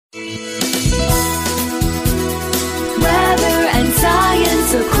Weather and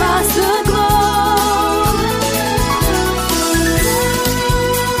science across the globe.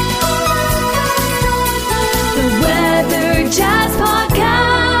 The Weather Jazz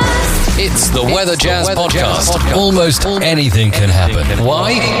Podcast. It's the Weather Jazz Podcast. Almost anything can happen.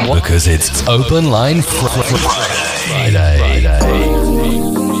 Why? Because it's Open Line Friday.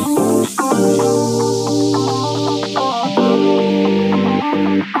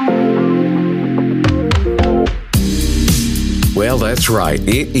 Well, that's right.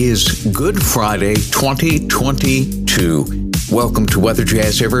 It is Good Friday 2022. Welcome to Weather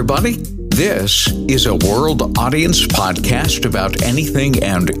Jazz, everybody. This is a world audience podcast about anything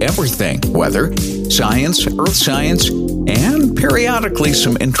and everything, weather, science, earth science, and periodically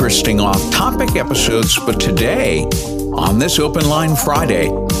some interesting off-topic episodes. But today, on this Open Line Friday,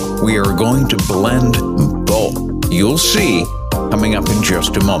 we are going to blend both. You'll see coming up in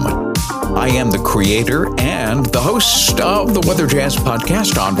just a moment. I am the creator and the host of the Weather Jazz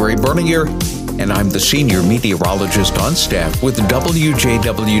Podcast, Andre Bernier, and I'm the senior meteorologist on staff with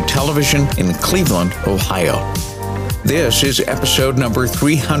WJW Television in Cleveland, Ohio. This is episode number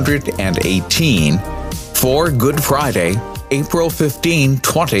 318 for Good Friday, April 15,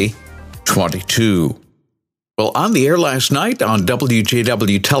 2022. Well, on the air last night on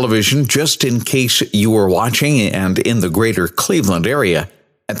WJW Television, just in case you were watching and in the greater Cleveland area,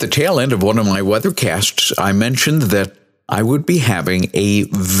 at the tail end of one of my weathercasts, I mentioned that I would be having a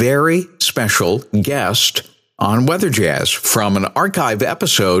very special guest on Weather Jazz from an archive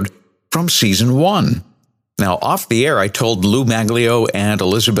episode from Season 1. Now, off the air, I told Lou Maglio and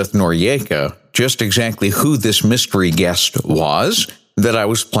Elizabeth Noriega just exactly who this mystery guest was that I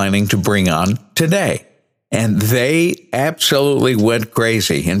was planning to bring on today. And they absolutely went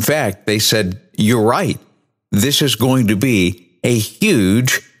crazy. In fact, they said, "You're right. This is going to be a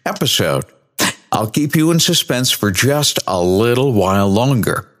huge episode." I'll keep you in suspense for just a little while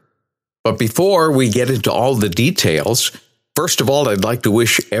longer. But before we get into all the details, first of all, I'd like to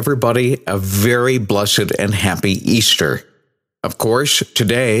wish everybody a very blessed and happy Easter. Of course,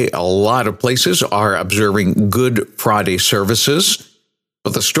 today, a lot of places are observing Good Friday services,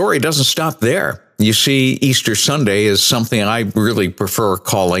 but the story doesn't stop there. You see, Easter Sunday is something I really prefer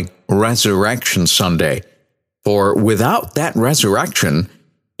calling Resurrection Sunday. For without that resurrection,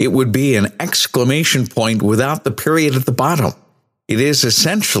 it would be an exclamation point without the period at the bottom. It is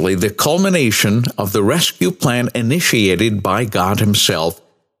essentially the culmination of the rescue plan initiated by God Himself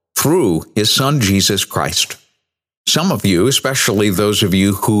through His Son, Jesus Christ. Some of you, especially those of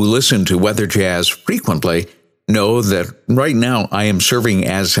you who listen to Weather Jazz frequently, know that right now I am serving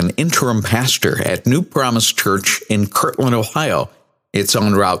as an interim pastor at New Promise Church in Kirtland, Ohio. It's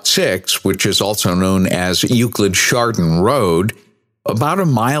on Route 6, which is also known as Euclid-Chardon Road, about a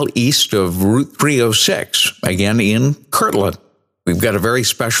mile east of Route 306, again in Kirtland. We've got a very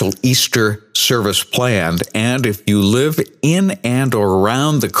special Easter service planned, and if you live in and or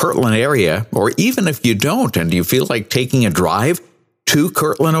around the Kirtland area, or even if you don't and you feel like taking a drive to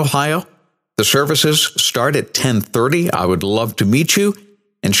Kirtland, Ohio, the services start at 10:30. I would love to meet you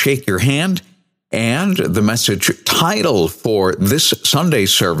and shake your hand. And the message title for this Sunday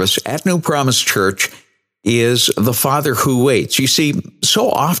service at New Promise Church is The Father Who Waits. You see, so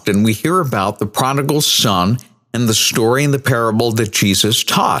often we hear about the prodigal son and the story and the parable that Jesus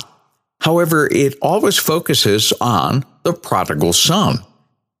taught. However, it always focuses on the prodigal son.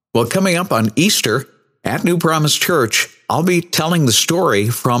 Well, coming up on Easter at New Promise Church, I'll be telling the story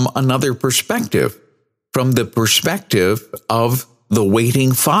from another perspective, from the perspective of the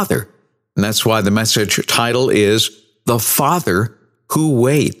waiting father. And that's why the message title is The Father Who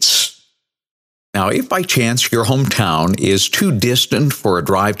Waits. Now, if by chance your hometown is too distant for a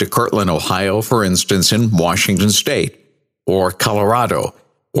drive to Kirtland, Ohio, for instance, in Washington State, or Colorado,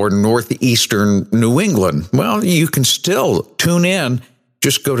 or northeastern New England, well, you can still tune in.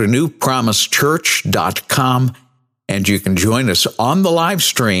 Just go to newpromisechurch.com, and you can join us on the live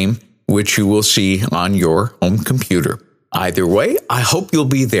stream, which you will see on your home computer. Either way, I hope you'll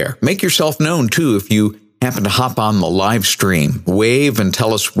be there. Make yourself known, too, if you happen to hop on the live stream. Wave and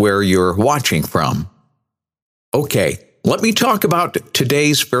tell us where you're watching from. Okay, let me talk about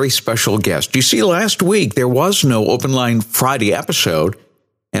today's very special guest. You see, last week there was no Open Line Friday episode,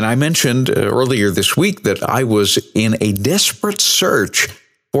 and I mentioned earlier this week that I was in a desperate search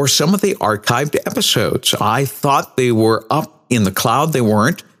for some of the archived episodes. I thought they were up in the cloud. They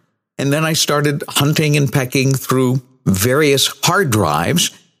weren't. And then I started hunting and pecking through various hard drives,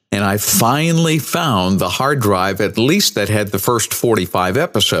 and I finally found the hard drive, at least that had the first 45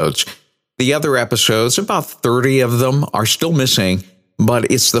 episodes. The other episodes, about 30 of them, are still missing,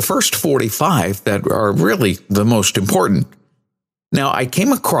 but it's the first 45 that are really the most important. Now, I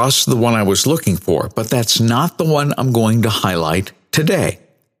came across the one I was looking for, but that's not the one I'm going to highlight today.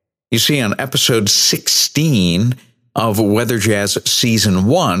 You see, on episode 16 of Weather Jazz Season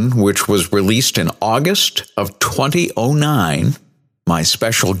 1, which was released in August of 2009, my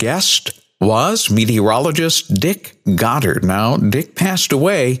special guest was meteorologist Dick Goddard. Now, Dick passed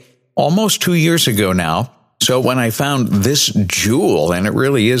away almost 2 years ago now. So when I found this jewel, and it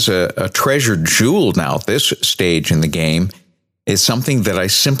really is a treasured jewel now at this stage in the game, is something that I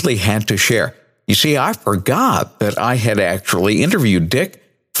simply had to share. You see, I forgot that I had actually interviewed Dick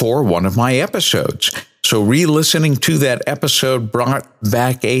for one of my episodes. So re-listening to that episode brought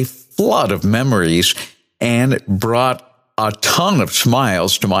back a flood of memories and brought a ton of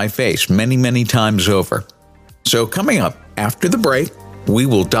smiles to my face many, many times over. So coming up after the break, we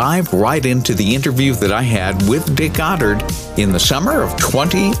will dive right into the interview that I had with Dick Goddard in the summer of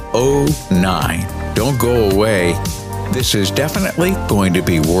 2009. Don't go away. This is definitely going to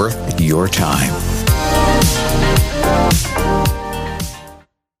be worth your time.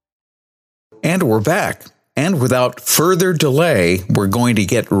 And we're back. And without further delay, we're going to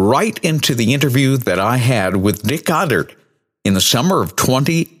get right into the interview that I had with Dick Goddard in the summer of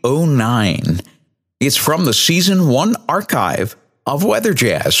 2009. It's from the Season 1 archive of Weather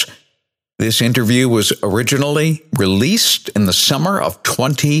Jazz. This interview was originally released in the summer of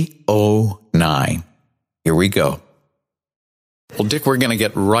 2009. Here we go. Well, Dick, we're going to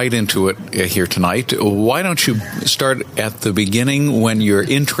get right into it here tonight. Why don't you start at the beginning when your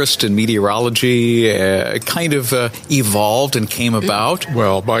interest in meteorology kind of evolved and came about?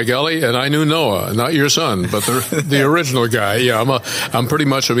 Well, by golly, and I knew Noah, not your son, but the original guy. Yeah, I'm pretty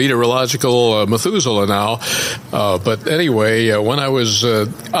much a meteorological Methuselah now. But anyway, when I was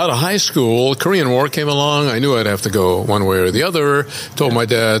out of high school, Korean War came along. I knew I'd have to go one way or the other. Told my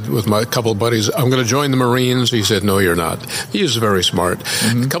dad with my couple of buddies, I'm going to join the Marines. He said, no, you're not. He was very smart.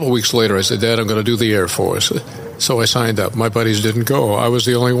 Mm-hmm. A couple of weeks later, I said, Dad, I'm going to do the Air Force. So I signed up. My buddies didn't go. I was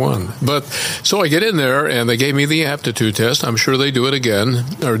the only one. But so I get in there, and they gave me the aptitude test. I'm sure they do it again,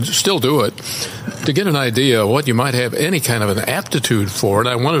 or still do it, to get an idea of what you might have any kind of an aptitude for. And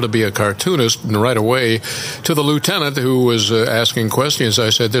I wanted to be a cartoonist, and right away to the lieutenant who was asking questions, I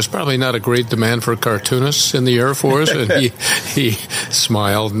said, there's probably not a great demand for cartoonists in the Air Force. And he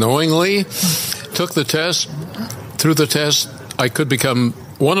smiled knowingly, took the test. Through the test, I could become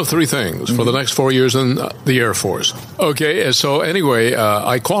one of three things for the next 4 years in the Air Force. Okay, so anyway,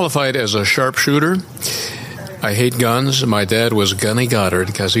 I qualified as a sharpshooter. I hate guns. My dad was Gunny Goddard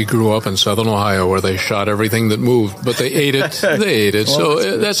because he grew up in southern Ohio where they shot everything that moved, but they ate it.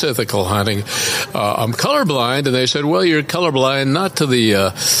 So that's ethical hunting. I'm colorblind, and they said, well, you're colorblind not to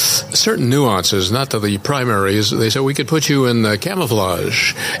the certain nuances, not to the primaries. They said, we could put you in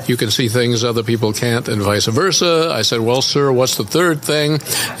camouflage. You can see things other people can't, and vice versa. I said, well, sir, what's the third thing?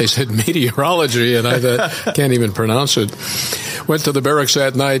 They said, meteorology, and I can't even pronounce it. Went to the barracks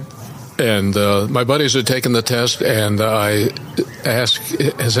that night. And my buddies had taken the test, and I asked,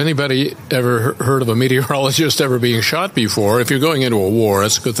 has anybody ever heard of a meteorologist ever being shot before? If you're going into a war,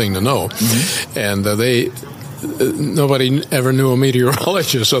 that's a good thing to know. Mm-hmm. And nobody ever knew a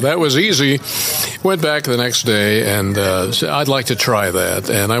meteorologist, so that was easy. Went back the next day and said, I'd like to try that.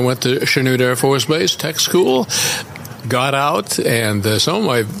 And I went to Chanute Air Force Base, tech school. Got out, and some of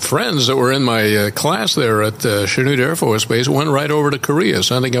my friends that were in my class there at Chanute Air Force Base went right over to Korea,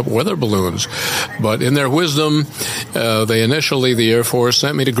 sending up weather balloons. But in their wisdom, the Air Force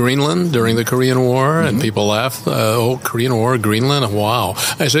sent me to Greenland during the Korean War, and people laughed, Korean War, Greenland, wow.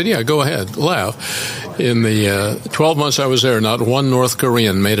 I said, yeah, go ahead, laugh. In the 12 months I was there, not one North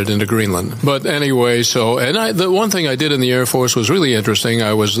Korean made it into Greenland. But anyway, the one thing I did in the Air Force was really interesting.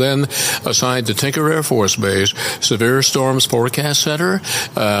 I was then assigned to Tinker Air Force Base, Severe Storms Forecast Center.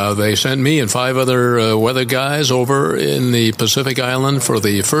 They sent me and 5 other weather guys over in the Pacific Island for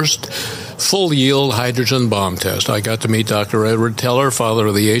the first full-yield hydrogen bomb test. I got to meet Dr. Edward Teller, father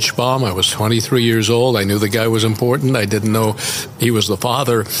of the H-bomb. I was 23 years old. I knew the guy was important. I didn't know he was the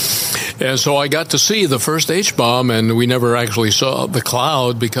father. And so I got to see the first H-bomb, and we never actually saw the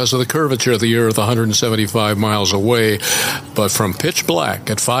cloud because of the curvature of the Earth 175 miles away. But from pitch black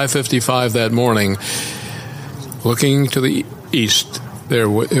at 5:55 that morning, looking to the east,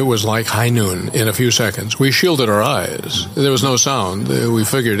 it was like high noon in a few seconds. We shielded our eyes. There was no sound. We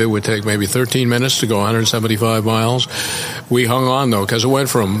figured it would take maybe 13 minutes to go 175 miles. We hung on, though, because it went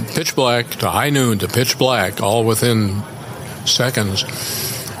from pitch black to high noon to pitch black, all within seconds.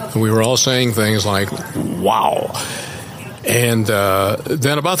 And we were all saying things like, wow. And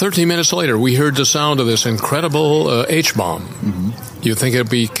then about 13 minutes later, we heard the sound of this incredible H-bomb. Mm-hmm. You'd think it'd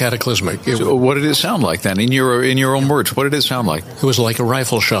be cataclysmic. So what did it sound like then? In your own words, what did it sound like? It was like a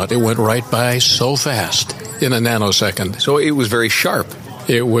rifle shot. It went right by so fast in a nanosecond. So it was very sharp.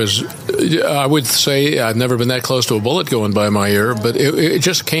 It was, I would say, I've never been that close to a bullet going by my ear, but it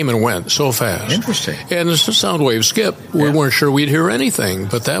just came and went so fast. Interesting. And as the sound waves skip, we weren't sure we'd hear anything,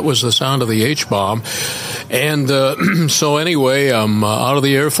 but that was the sound of the H-bomb. And so anyway, I'm out of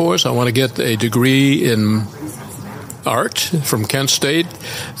the Air Force. I want to get a degree in art from Kent State.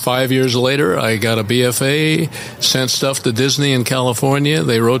 5 years later, I got a BFA, sent stuff to Disney in California.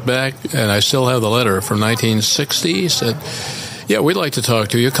 They wrote back, and I still have the letter from 1960, said, yeah, we'd like to talk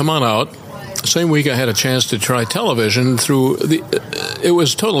to you. Come on out. Same week I had a chance to try television it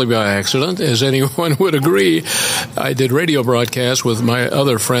was totally by accident, as anyone would agree. I did radio broadcasts with my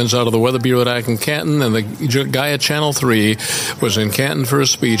other friends out of the Weather Bureau back in Canton, and the guy at Channel 3 was in Canton for a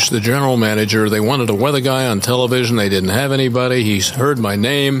speech, the general manager. They wanted a weather guy on television. They didn't have anybody. He heard my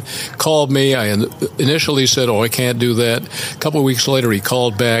name, called me. I initially said, I can't do that. A couple of weeks later, he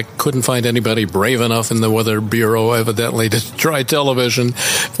called back, couldn't find anybody brave enough in the Weather Bureau, evidently, to try television.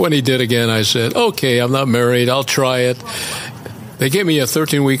 When he did again, I said, okay, I'm not married. I'll try it. They gave me a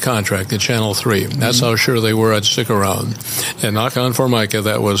 13-week contract at Channel 3. That's how sure they were I'd stick around. And knock on Formica,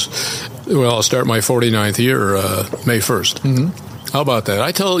 that was, I'll start my 49th year May 1st. Mm-hmm. How about that?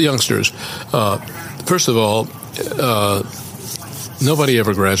 I tell youngsters, first of all, nobody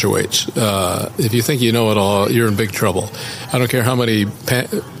ever graduates. If you think you know it all, you're in big trouble. I don't care how many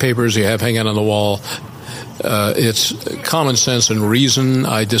papers you have hanging on the wall. It's common sense and reason.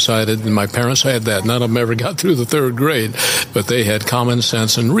 I decided, and my parents had that. None of them ever got through the third grade, but they had common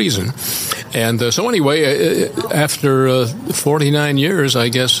sense and reason. And so anyway, after 49 years, I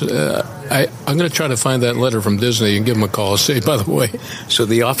guess I'm going to try to find that letter from Disney and give them a call. Say, by the way. So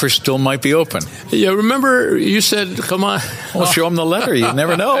the offer still might be open. Yeah, remember you said, come on. Well, show them the letter. You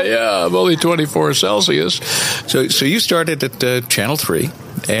never know. Yeah, I'm only 24 Celsius. So you started at Channel 3.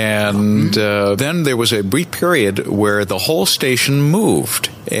 And then there was a brief period where the whole station moved,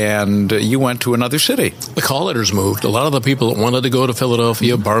 and you went to another city. The call letters moved. A lot of the people that wanted to go to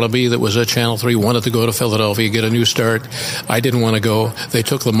Philadelphia, Bartleby, that was at Channel 3, wanted to go to Philadelphia, get a new start. I didn't want to go. They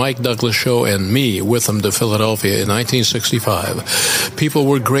took the Mike Douglas show and me with them to Philadelphia in 1965. People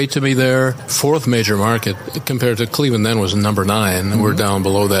were great to me there. Fourth major market compared to Cleveland then was number 9. We're down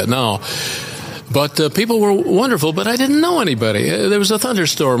below that now. But people were wonderful, but I didn't know anybody. There was a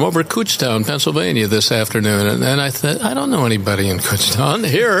thunderstorm over Kutztown, Pennsylvania this afternoon, and I thought, I don't know anybody in Kutztown.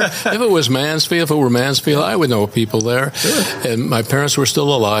 Here, if it was Mansfield, if it were Mansfield, I would know people there. Sure. And my parents were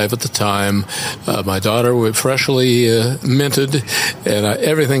still alive at the time. My daughter was freshly minted, and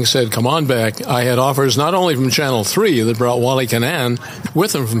everything said, come on back. I had offers not only from Channel 3 that brought Wally Canaan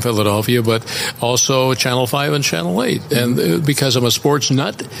with them from Philadelphia, but also Channel 5 and Channel 8. And because I'm a sports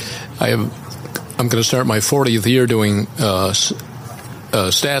nut, I'm going to start my 40th year doing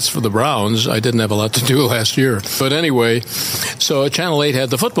stats for the Browns. I didn't have a lot to do last year. But anyway, so Channel 8 had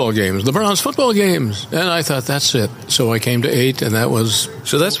the football games, the Browns football games. And I thought, that's it. So I came to 8, and that was...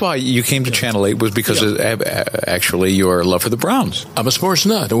 So that's why you came to Channel 8 was because of actually your love for the Browns. I'm a sports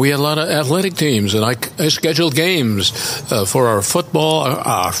nut, and we had a lot of athletic teams, and I scheduled games for our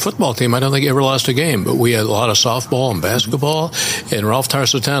football team. I don't think ever lost a game, but we had a lot of softball and basketball. And Ralph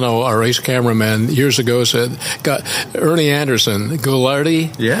Tarsitano, our ace cameraman, years ago said, Ernie Anderson, Goddard, he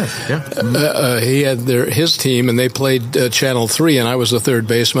had his team, and they played Channel 3, and I was the third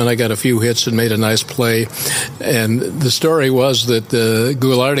baseman. I got a few hits and made a nice play. And the story was that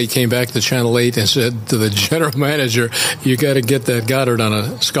Goulart came back to Channel 8 and said to the general manager, you got to get that Goddard on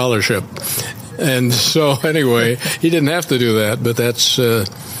a scholarship. And so anyway, he didn't have to do that, but that's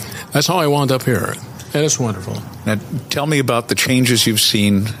how I wound up here. And it's wonderful. Now, tell me about the changes you've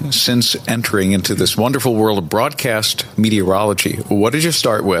seen since entering into this wonderful world of broadcast meteorology. What did you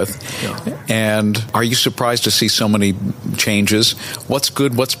start with? Yeah. And are you surprised to see so many changes? What's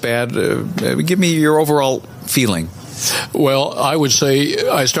good? What's bad? Give me your overall feeling. Well, I would say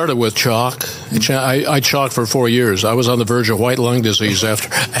I started with chalk. I chalked for 4 years. I was on the verge of white lung disease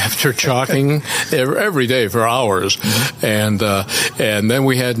after chalking every day for hours. Mm-hmm. And then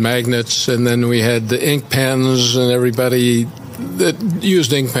we had magnets, and then we had the ink pens, and everybody that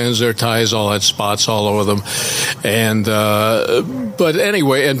used ink pens, their ties all had spots all over them. And but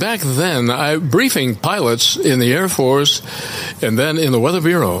anyway, and back then, briefing pilots in the Air Force and then in the Weather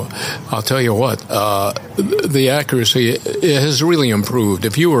Bureau, I'll tell you what, the accuracy has really improved.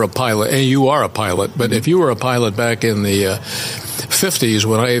 If you were a pilot, and you are a pilot, but if you were a pilot back in the 50s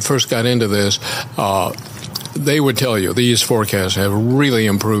when I first got into this, they would tell you these forecasts have really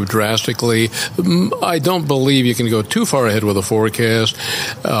improved drastically. I don't believe you can go too far ahead with a forecast,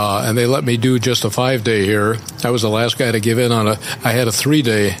 and they let me do just a 5-day here. I was the last guy to give in on I had a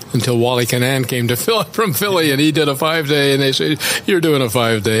 3-day until Wally Canaan came to from Philly, and he did a 5-day, and they said, you're doing a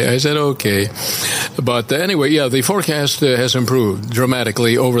 5-day. I said, okay. But anyway, yeah, the forecast has improved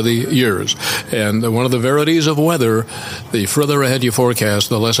dramatically over the years. And one of the verities of weather, the further ahead you forecast,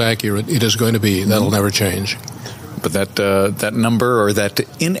 the less accurate it is going to be. That'll never change. But that number or that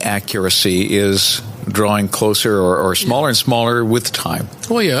inaccuracy is drawing closer or smaller and smaller with time.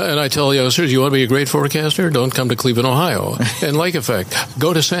 Well, yeah, and I tell youngsters, you want to be a great forecaster? Don't come to Cleveland, Ohio. And Lake Effect,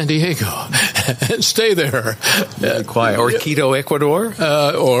 go to San Diego and stay there. Quiet. Or Quito, Ecuador?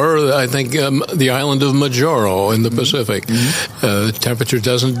 Or I think the island of Majuro in the Pacific. The temperature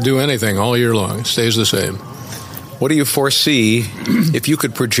doesn't do anything all year long. It stays the same. What do you foresee if you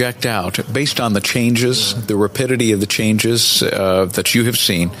could project out, based on the changes, the rapidity of the changes that you have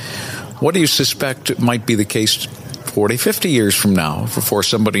seen, what do you suspect might be the case 40, 50 years from now for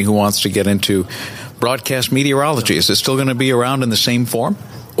somebody who wants to get into broadcast meteorology? Is it still going to be around in the same form?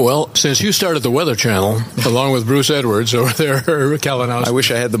 Well, since you started the Weather Channel, along with Bruce Edwards over there, Kalinowski. I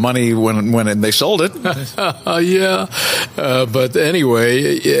wish I had the money when they sold it. Yeah. But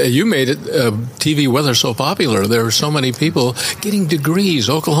anyway, you made it TV weather so popular. There are so many people getting degrees.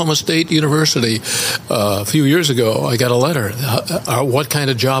 Oklahoma State University, a few years ago, I got a letter. What kind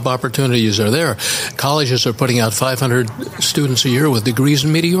of job opportunities are there? Colleges are putting out 500 students a year with degrees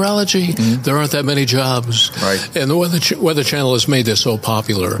in meteorology. Mm-hmm. There aren't that many jobs. Right. And the Weather Channel has made this so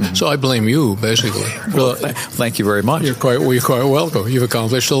popular. Mm-hmm. So I blame you, basically. Well, thank you very much. You're quite welcome. You've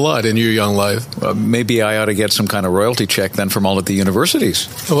accomplished a lot in your young life. Maybe I ought to get some kind of royalty check then from all of the universities.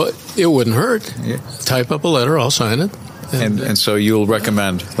 Well, it wouldn't hurt. Yeah. Type up a letter, I'll sign it. And so you'll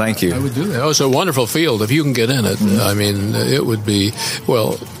recommend. Thank you. I would do that. Oh, it's a wonderful field. If you can get in it, I mean, it would be,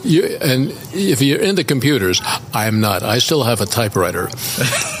 well, and if you're into computers, I'm not. I still have a typewriter.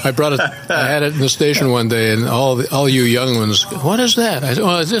 I had it in the station one day, and all you young ones, what is that? I said,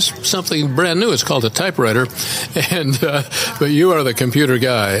 well, it's just something brand new. It's called a typewriter. And but you are the computer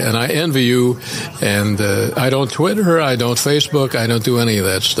guy, and I envy you. And I don't Twitter, I don't Facebook, I don't do any of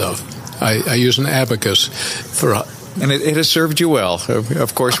that stuff. I use an abacus for... And it has served you well.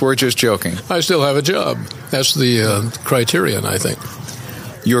 Of course, we're just joking. I still have a job. That's the criterion, I think.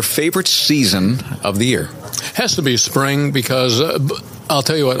 Your favorite season of the year? Has to be spring, because I'll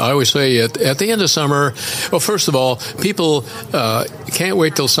tell you what, I always say at the end of summer, well, first of all, people can't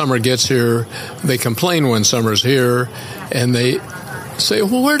wait till summer gets here. They complain when summer's here, and they say,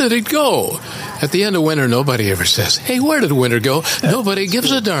 well, where did it go? At the end of winter, nobody ever says, hey, where did winter go? Nobody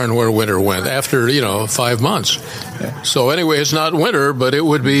gives a darn where winter went after, 5 months. Yeah. So anyway, it's not winter, but it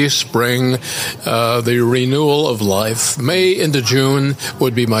would be spring, the renewal of life. May into June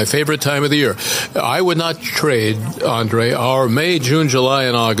would be my favorite time of the year. I would not trade, Andre, our May, June, July,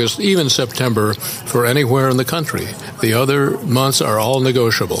 and August, even September, for anywhere in the country. The other months are all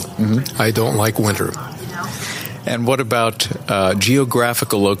negotiable. Mm-hmm. I don't like winter. And what about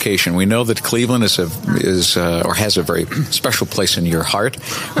geographical location? We know that Cleveland is or has a very special place in your heart.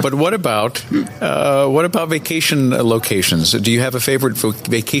 But what about vacation locations? Do you have a favorite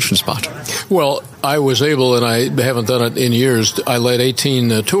vacation spot? Well, I was able, and I haven't done it in years, I led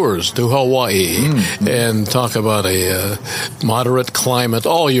 18 tours to Hawaii and talk about a moderate climate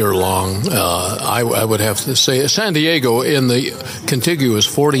all year long. I would have to say San Diego in the contiguous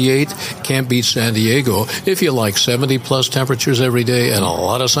 48 can't beat San Diego if you like 70-plus temperatures every day and a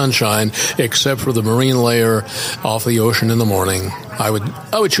lot of sunshine, except for the marine layer off the ocean in the morning. I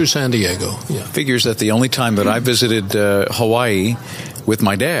would choose San Diego. Yeah. Figures that the only time that I visited Hawaii with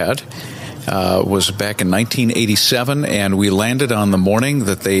my dad was back in 1987, and we landed on the morning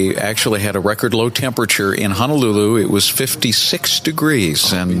that they actually had a record low temperature in Honolulu. It was 56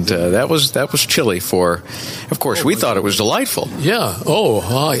 degrees, and that was chilly for. Of course, we thought it was delightful. Yeah.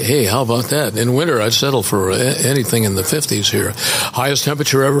 Oh, hey, how about that? In winter, I'd settle for anything in the 50s here. Highest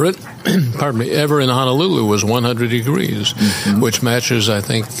temperature ever in Honolulu was 100 degrees, which matches, I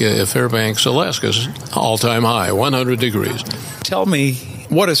think, Fairbanks, Alaska's all-time high, 100 degrees. Tell me,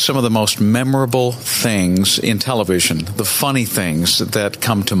 what are some of the most memorable things in television, the funny things that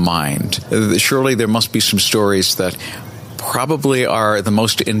come to mind? Surely there must be some stories that probably are the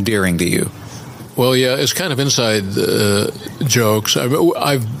most endearing to you. Well, yeah, it's kind of inside jokes.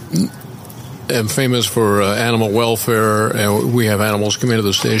 am famous for animal welfare, and we have animals come into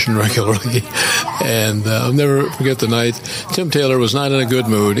the station regularly. And I'll never forget the night. Tim Taylor was not in a good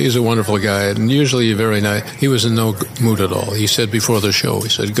mood. He's a wonderful guy, and usually very nice. He was in no mood at all. He said before the show, he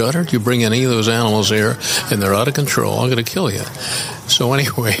said, "Goddard, you bring any of those animals here, and they're out of control, I'm going to kill you." So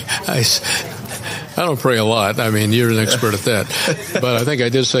anyway, I don't pray a lot. I mean, you're an expert at that. But I think I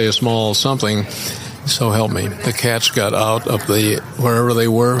did say a small something. So help me. The cats got out of wherever they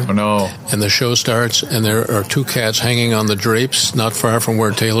were. Oh, no. And the show starts, and there are two cats hanging on the drapes, not far from where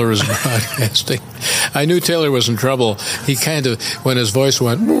Taylor is broadcasting. I knew Taylor was in trouble. He kind of, when his voice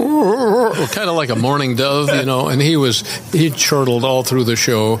went, kind of like a mourning dove, and he chortled all through the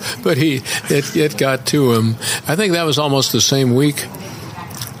show, but it got to him. I think that was almost the same week.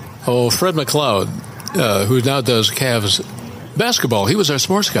 Fred McLeod, who now does Cavs basketball, he was our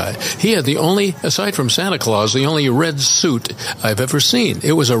sports guy. He had aside from Santa Claus, the only red suit I've ever seen.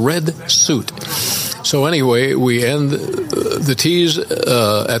 It was a red suit. So anyway, we end the tease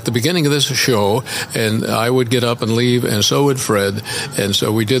at the beginning of this show, and I would get up and leave, and so would Fred. And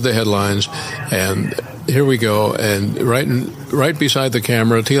so we did the headlines, and here we go. And right beside the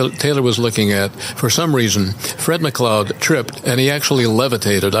camera, Taylor was looking at, for some reason, Fred McLeod tripped, and he actually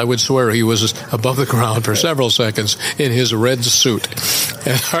levitated. I would swear he was above the ground for several seconds in his red suit.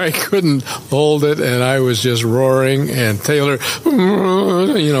 And I couldn't hold it, and I was just roaring, and Taylor,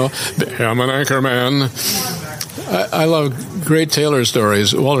 I'm an anchor man. I love great Taylor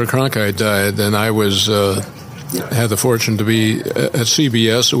stories. Walter Cronkite died, and I had the fortune to be at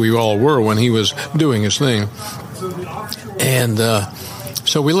CBS. We all were when he was doing his thing. And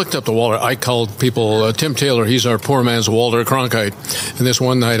so we looked up to Walter. I called people, Tim Taylor, he's our poor man's Walter Cronkite. And this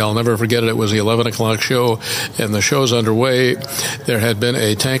one night, I'll never forget it, it was the 11 o'clock show, and the show's underway. There had been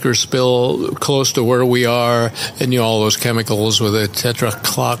a tanker spill close to where we are, and all those chemicals with a Tetra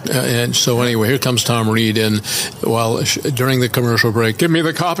clock. And so anyway, here comes Tom Reed in during the commercial break. "Give me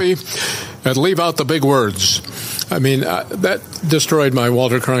the copy and leave out the big words." I mean, that destroyed my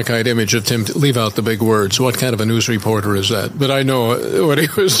Walter Cronkite image of Tim. Leave out the big words. What kind of a news reporter is that? But I know what he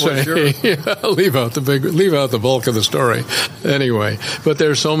was saying. Sure. Leave out the bulk of the story. Anyway, but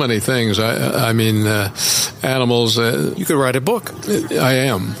there's so many things. I mean, animals. You could write a book. I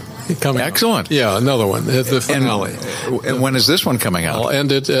am. Coming Excellent. Out. Yeah, another one. The finale. And when is this one coming out? I'll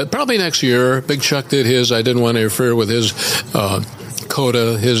end it probably next year. Big Chuck did his. I didn't want to interfere with his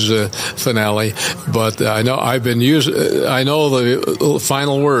coda, his finale, but I know I know the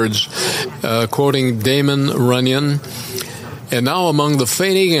final words, quoting Damon Runyon. "And now among the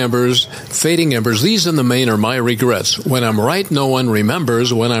fading embers, these in the main are my regrets. When I'm right, no one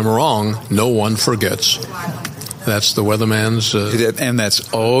remembers. When I'm wrong, no one forgets." That's the weatherman's. And that's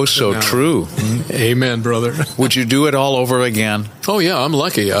so true. Amen, brother. Would you do it all over again? Oh, yeah, I'm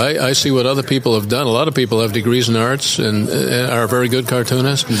lucky. I see what other people have done. A lot of people have degrees in arts and are very good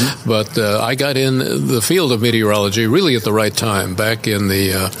cartoonists. Mm-hmm. But I got in the field of meteorology really at the right time, back in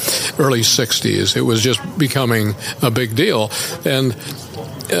the early 60s. It was just becoming a big deal. And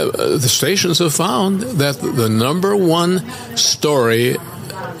the stations have found that the number one story,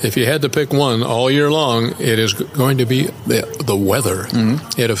 if you had to pick one all year long, it is going to be the weather.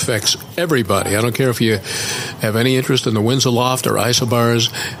 Mm-hmm. It affects everybody. I don't care if you have any interest in the winds aloft or isobars.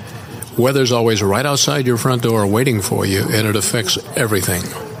 Weather's always right outside your front door waiting for you, and it affects everything.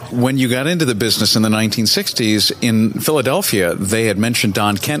 When you got into the business in the 1960s, in Philadelphia, they had mentioned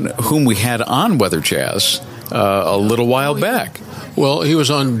Don Kent, whom we had on Weather Jazz a little while back. Well, he was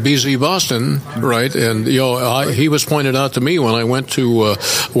on BZ Boston, right? And, he was pointed out to me when I went to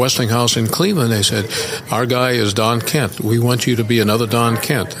Westinghouse in Cleveland. They said, "Our guy is Don Kent. We want you to be another Don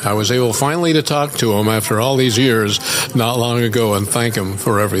Kent." I was able finally to talk to him after all these years not long ago and thank him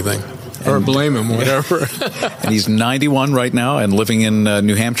for everything. Or blame him, whatever. And he's 91 right now and living in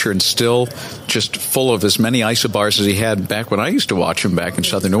New Hampshire and still just full of as many isobars as he had back when I used to watch him back in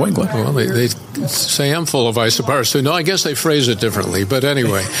southern New England. Well, they say I'm full of isobars too. No, I guess they phrase it differently. But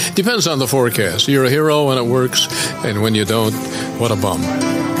anyway, depends on the forecast. You're a hero when it works, and when you don't, what a bum.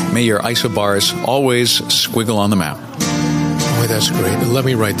 May your isobars always squiggle on the map. Boy, that's great. Let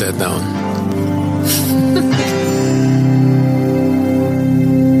me write that down.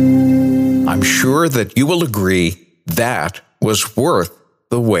 I'm sure that you will agree that was worth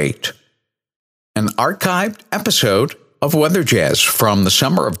the wait. An archived episode of Weather Jazz from the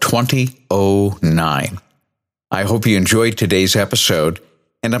summer of 2009. I hope you enjoyed today's episode,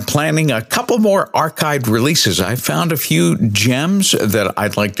 and I'm planning a couple more archived releases. I found a few gems that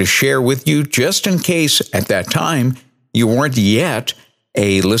I'd like to share with you just in case at that time you weren't yet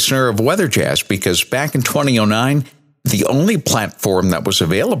a listener of Weather Jazz, because back in 2009, the only platform that was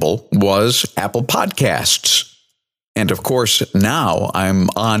available was Apple Podcasts. And of course, now I'm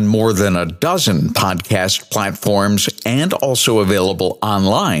on more than a dozen podcast platforms and also available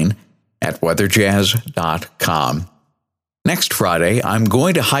online at weatherjazz.com. Next Friday, I'm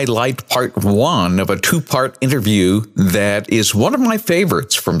going to highlight part 1 of a 2-part interview that is one of my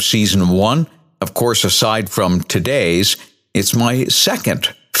favorites from season 1. Of course, aside from today's, it's my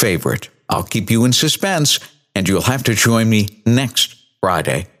second favorite. I'll keep you in suspense, and you'll have to join me next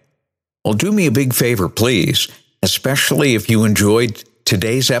Friday. Well, do me a big favor, please, especially if you enjoyed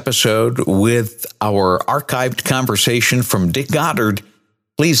today's episode with our archived conversation from Dick Goddard.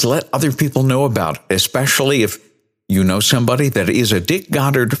 Please let other people know about it, especially if you know somebody that is a Dick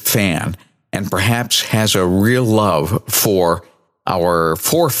Goddard fan and perhaps has a real love for our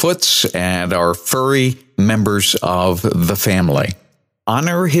 4-foots and our furry members of the family.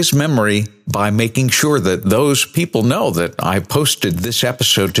 Honor his memory by making sure that those people know that I posted this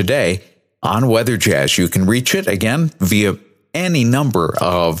episode today on Weather Jazz. You can reach it, again, via any number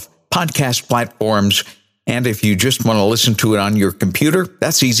of podcast platforms. And if you just want to listen to it on your computer,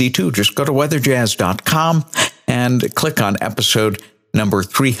 that's easy too. Just go to weatherjazz.com and click on episode number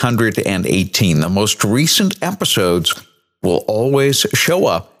 318. The most recent episodes will always show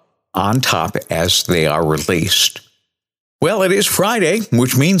up on top as they are released. Well, it is Friday,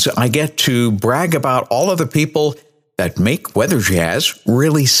 which means I get to brag about all of the people that make Weather Jazz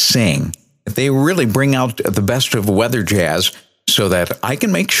really sing. They really bring out the best of Weather Jazz so that I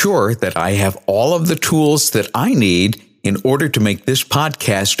can make sure that I have all of the tools that I need in order to make this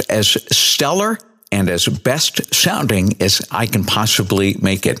podcast as stellar and as best sounding as I can possibly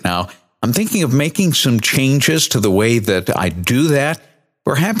make it. Now, I'm thinking of making some changes to the way that I do that,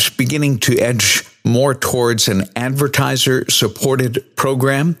 perhaps beginning to edge more towards an advertiser-supported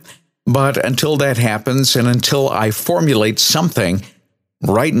program. But until that happens and until I formulate something,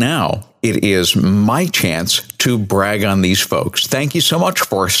 right now, it is my chance to brag on these folks. Thank you so much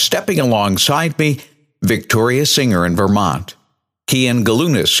for stepping alongside me. Victoria Singer in Vermont, Kian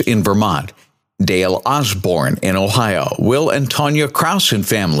Galunas in Vermont, Dale Osborne in Ohio, Will and Tonya Krause and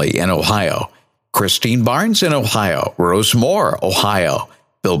family in Ohio, Christine Barnes in Ohio, Rose Moore, Ohio,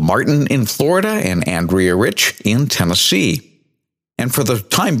 Bill Martin in Florida, and Andrea Rich in Tennessee. And for the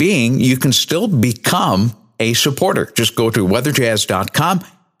time being, you can still become a supporter. Just go to weatherjazz.com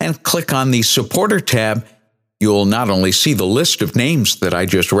and click on the supporter tab. You'll not only see the list of names that I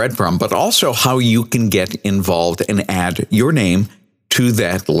just read from, but also how you can get involved and add your name to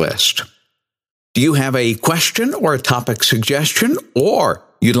that list. Do you have a question or a topic suggestion, or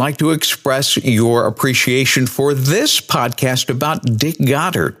you'd like to express your appreciation for this podcast about Dick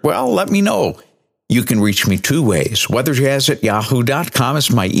Goddard? Well, let me know. You can reach me 2 ways. weatherjazz@yahoo.com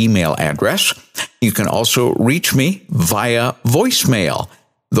is my email address. You can also reach me via voicemail.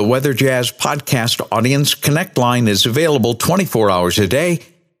 The Weather Jazz Podcast Audience Connect line is available 24 hours a day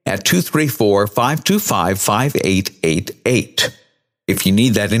at 234-525-5888. If you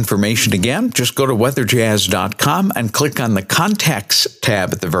need that information again, just go to weatherjazz.com and click on the Contacts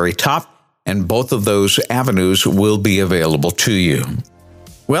tab at the very top, and both of those avenues will be available to you.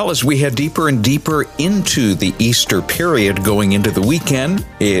 Well, as we head deeper and deeper into the Easter period going into the weekend,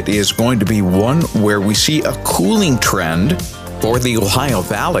 it is going to be one where we see a cooling trend for the Ohio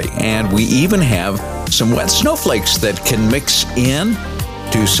Valley, and we even have some wet snowflakes that can mix in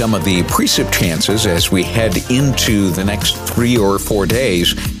to some of the precip chances as we head into the next 3 or 4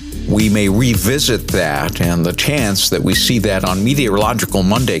 days. We may revisit that and the chance that we see that on Meteorological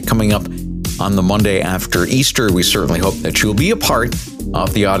Monday coming up on the Monday after Easter. We certainly hope that you'll be a part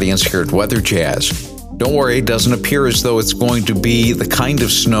of the audience here at Weather Jazz. Don't worry, it doesn't appear as though it's going to be the kind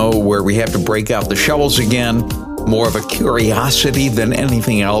of snow where we have to break out the shovels again. More of a curiosity than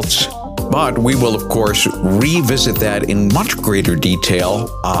anything else. But we will, of course, revisit that in much greater detail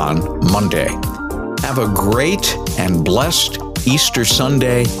on Monday. Have a great and blessed Easter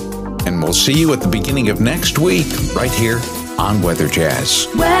Sunday, and we'll see you at the beginning of next week right here on Weather Jazz.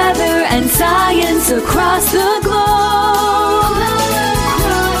 Weather and science across the globe.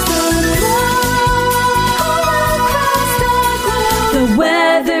 The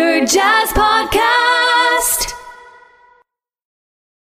Weather Jazz Podcast.